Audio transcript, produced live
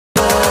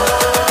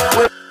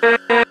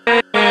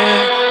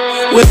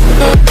Hey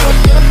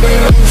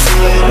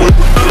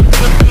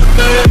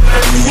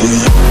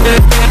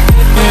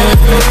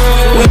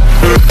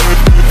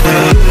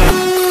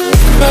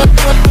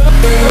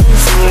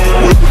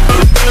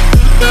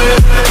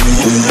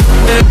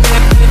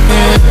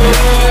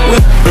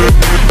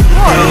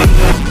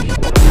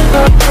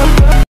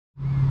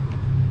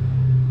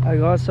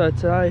guys, so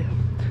today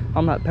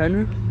I'm at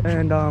Penrith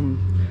and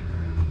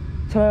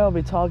today I'll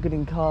be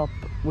targeting carp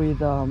with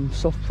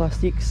soft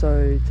plastic.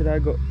 So today I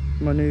got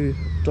my new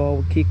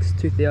Dial Kicks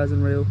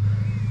 2000 reel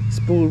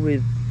spooled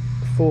with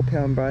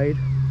 4-pound braid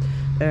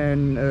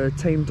and a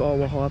teamed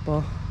Iowa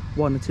Hyper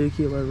 1 to 2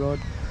 kilo rod.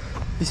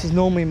 This is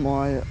normally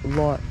my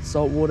light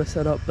saltwater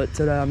setup, but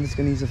today I'm just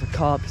going to use it for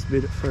carp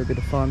for a bit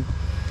of fun.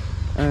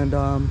 And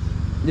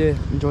yeah,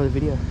 enjoy the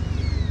video.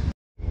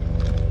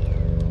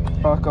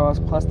 Alright guys,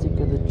 plastic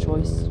of the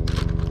choice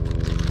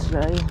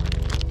today.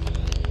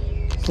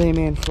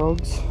 Seaman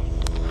frogs.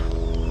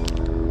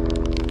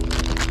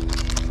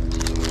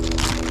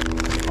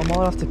 I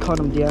might have to cut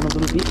them down a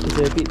little bit because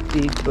they're a bit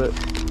big, but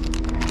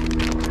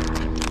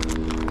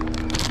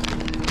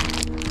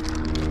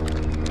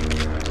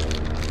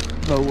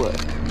they'll work.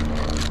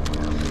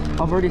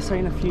 I've already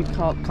seen a few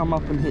carp come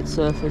up and hit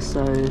surface,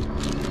 so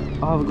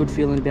I have a good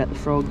feeling about the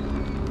frog.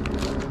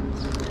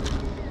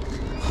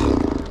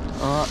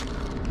 Alright.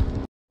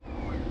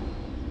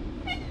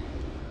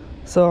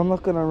 So I'm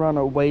not going to run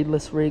a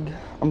weedless rig,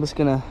 I'm just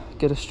going to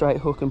get a straight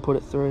hook and put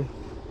it through.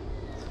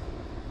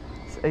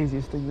 It's the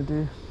easiest thing to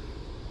do.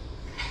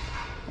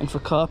 And for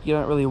carp you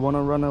don't really want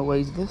to run a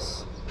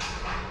weedless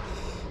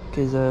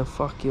because they'll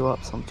fuck you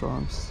up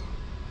sometimes.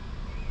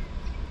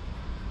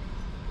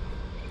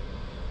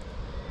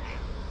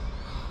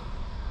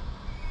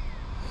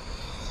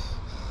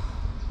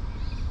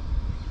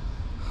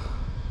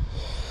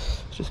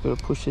 Just got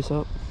to push this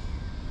up.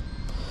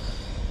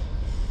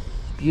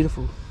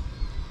 Beautiful.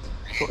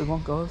 That's what we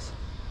want, guys.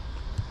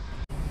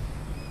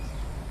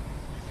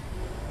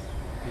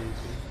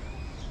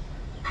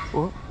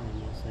 What?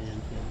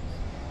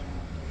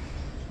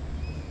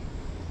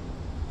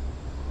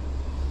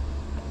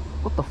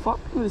 What the fuck?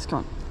 Look at this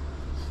cunt.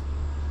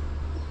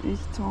 He's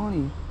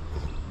tiny.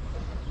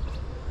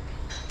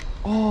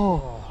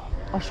 Oh,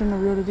 I shouldn't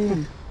have reeled it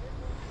in.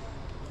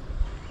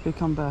 He'll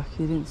come back.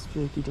 He didn't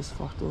spook, he just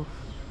fucked off.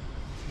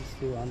 He's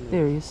still under.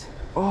 There he is.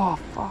 Oh,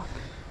 fuck.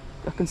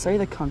 I can see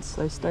the cunts,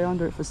 they stay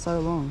under it for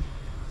so long.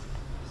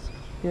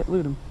 Yeah,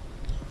 loot them.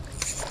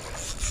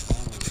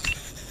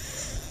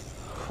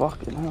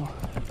 Fucking hell.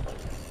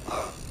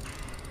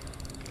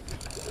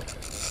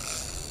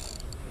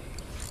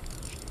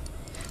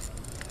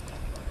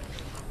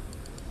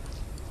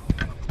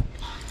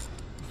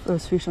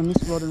 First fish on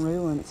this rod and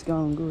reel and it's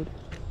going good.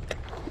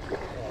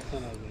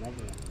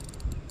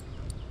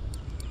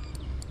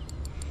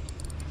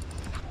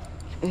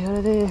 Out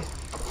of there.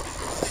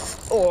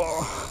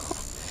 Oh,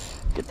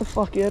 get the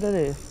fuck out of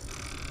there.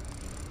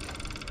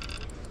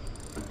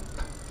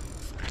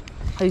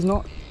 He's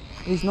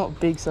not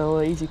big,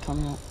 so easy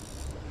coming out.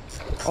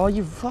 Oh,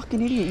 you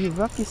fucking idiot, you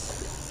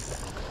ruckus.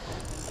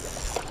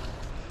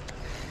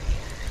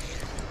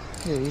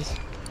 There he is.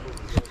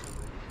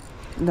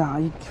 Nah,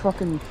 you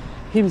fucking,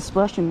 him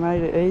splashing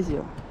made it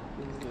easier.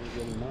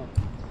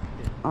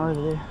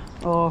 Over there.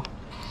 Oh,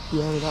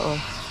 yeah, over that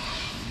way.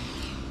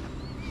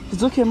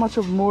 Because look how much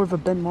more of a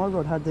bend my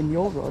rod had than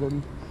your rod,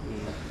 and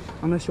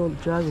I'm not sure the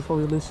drag will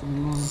probably loosen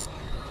than mine.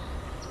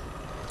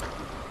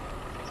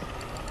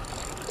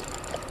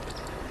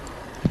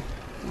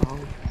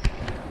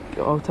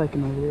 I'll take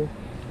him over there.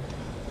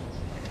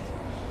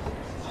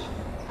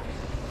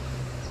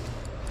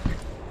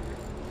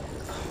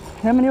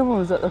 How many of them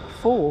was that? Like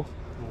 4?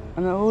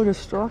 And they're all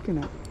just striking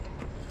it.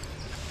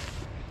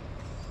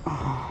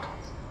 Oh,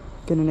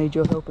 gonna need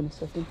your help in a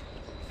second.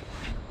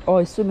 Oh,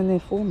 he's swimming there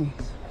for me.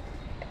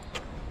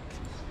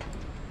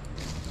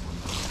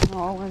 No,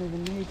 I won't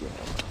even need you.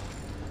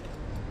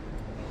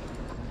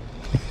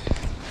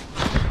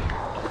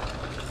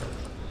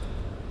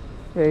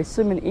 Yeah, he's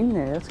swimming in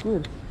there, that's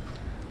good.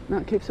 No,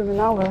 keep swimming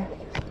that way.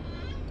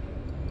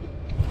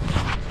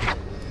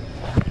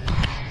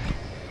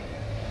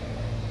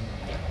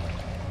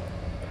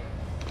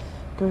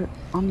 Go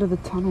under the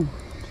tunnel.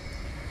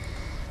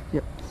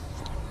 Yep.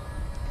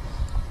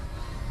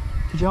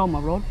 Could you hold my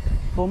rod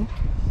for me?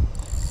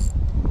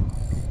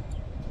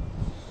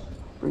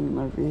 Bring him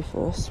over here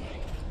first.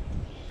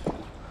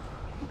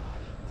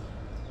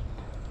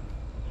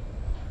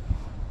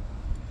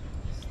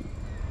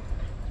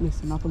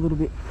 Loosen up a little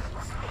bit.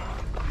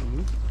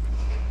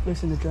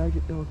 Loosen the drag,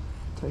 it'll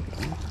take it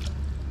down.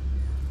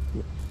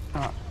 Yep.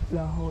 Alright,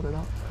 now hold it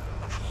up.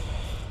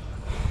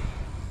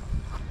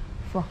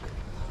 Fuck.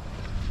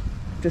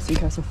 Just in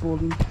case I fall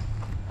in.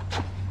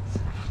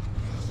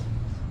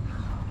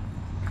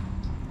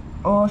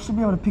 Oh, I should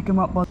be able to pick him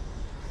up by...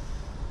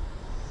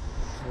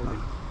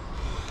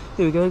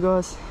 Here we go,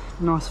 guys.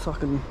 Nice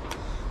fucking,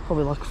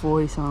 probably like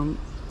 40 something.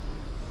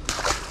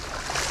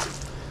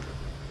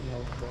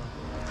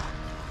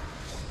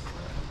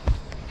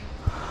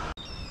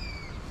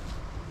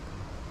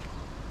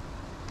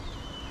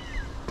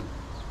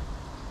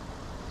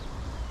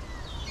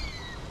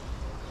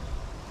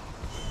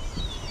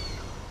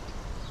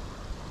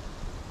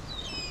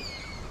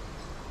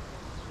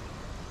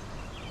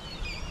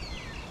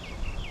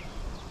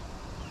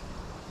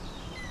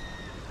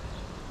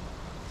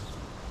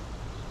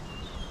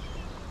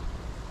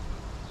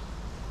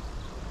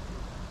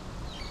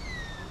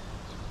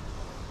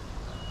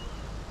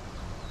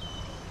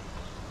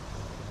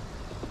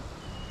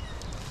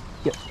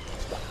 Yep.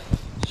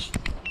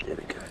 There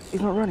we go.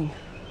 He's not running.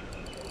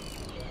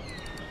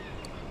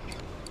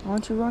 Why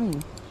aren't you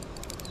running?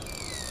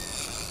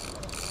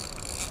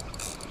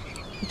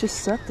 He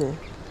just sat there.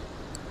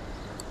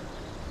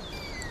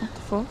 What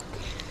the fuck?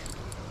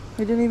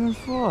 He didn't even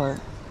fly.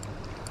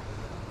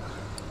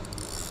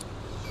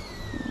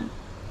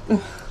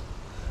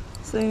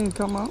 Seeing him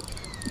come up,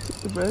 took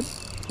the bread.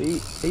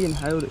 He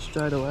inhaled it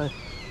straight away.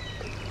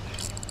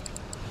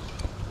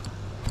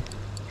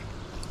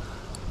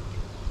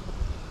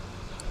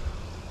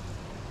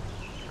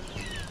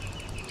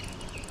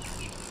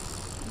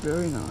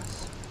 Very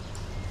nice.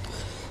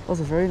 That was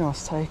a very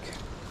nice take.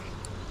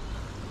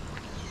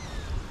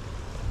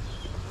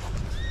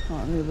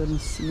 Alright, I'm gonna let him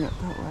swim out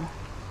that way.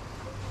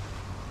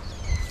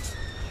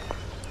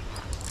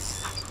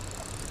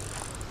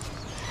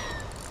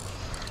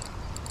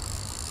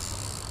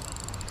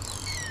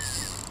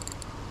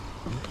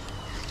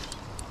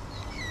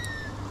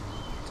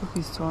 Took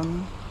his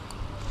time.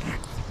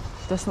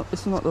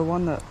 It's not the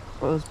one that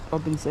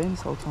I've been seeing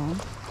this whole time.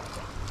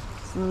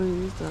 It's not really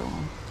used that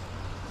one.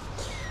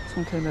 This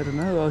one came out of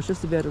nowhere. I was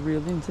just about to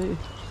reel in too.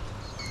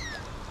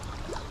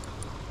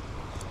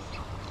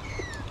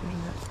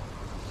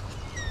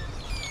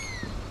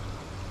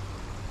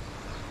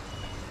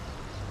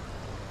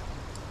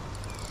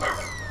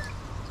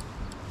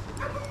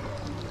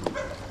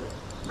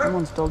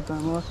 Someone's dog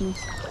don't like me.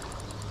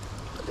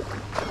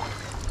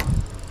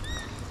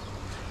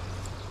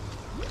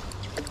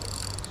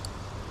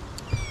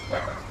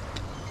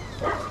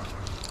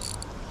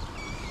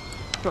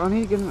 But I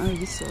need to get him over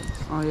this side.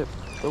 Oh yep,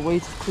 the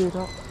weeds have cleared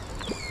up.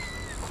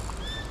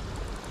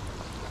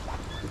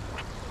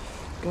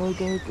 Go,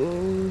 go,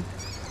 go.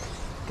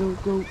 Go,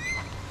 go.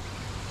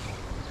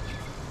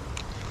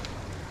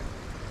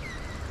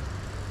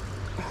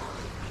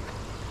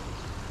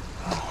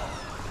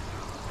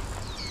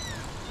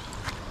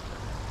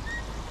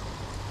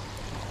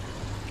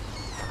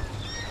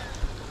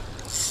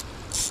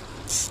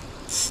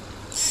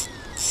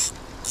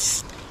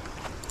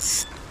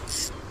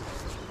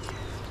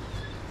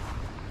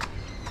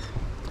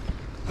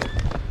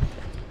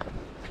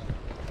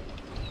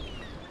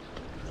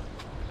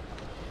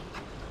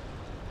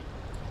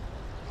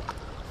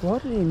 Why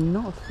did he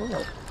not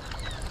fall?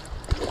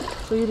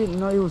 So you didn't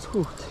know he was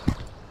hooked?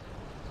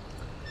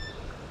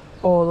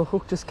 Oh, the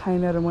hook just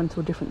came out and went to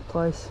a different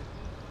place.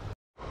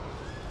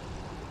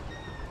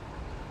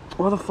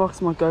 Why the fuck's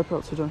my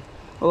GoPro today?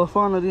 Well, I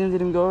finally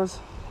ended him, guys.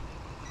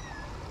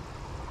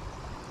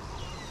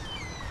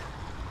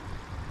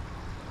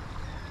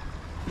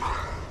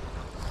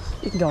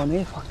 You can go in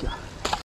there, fuck yeah.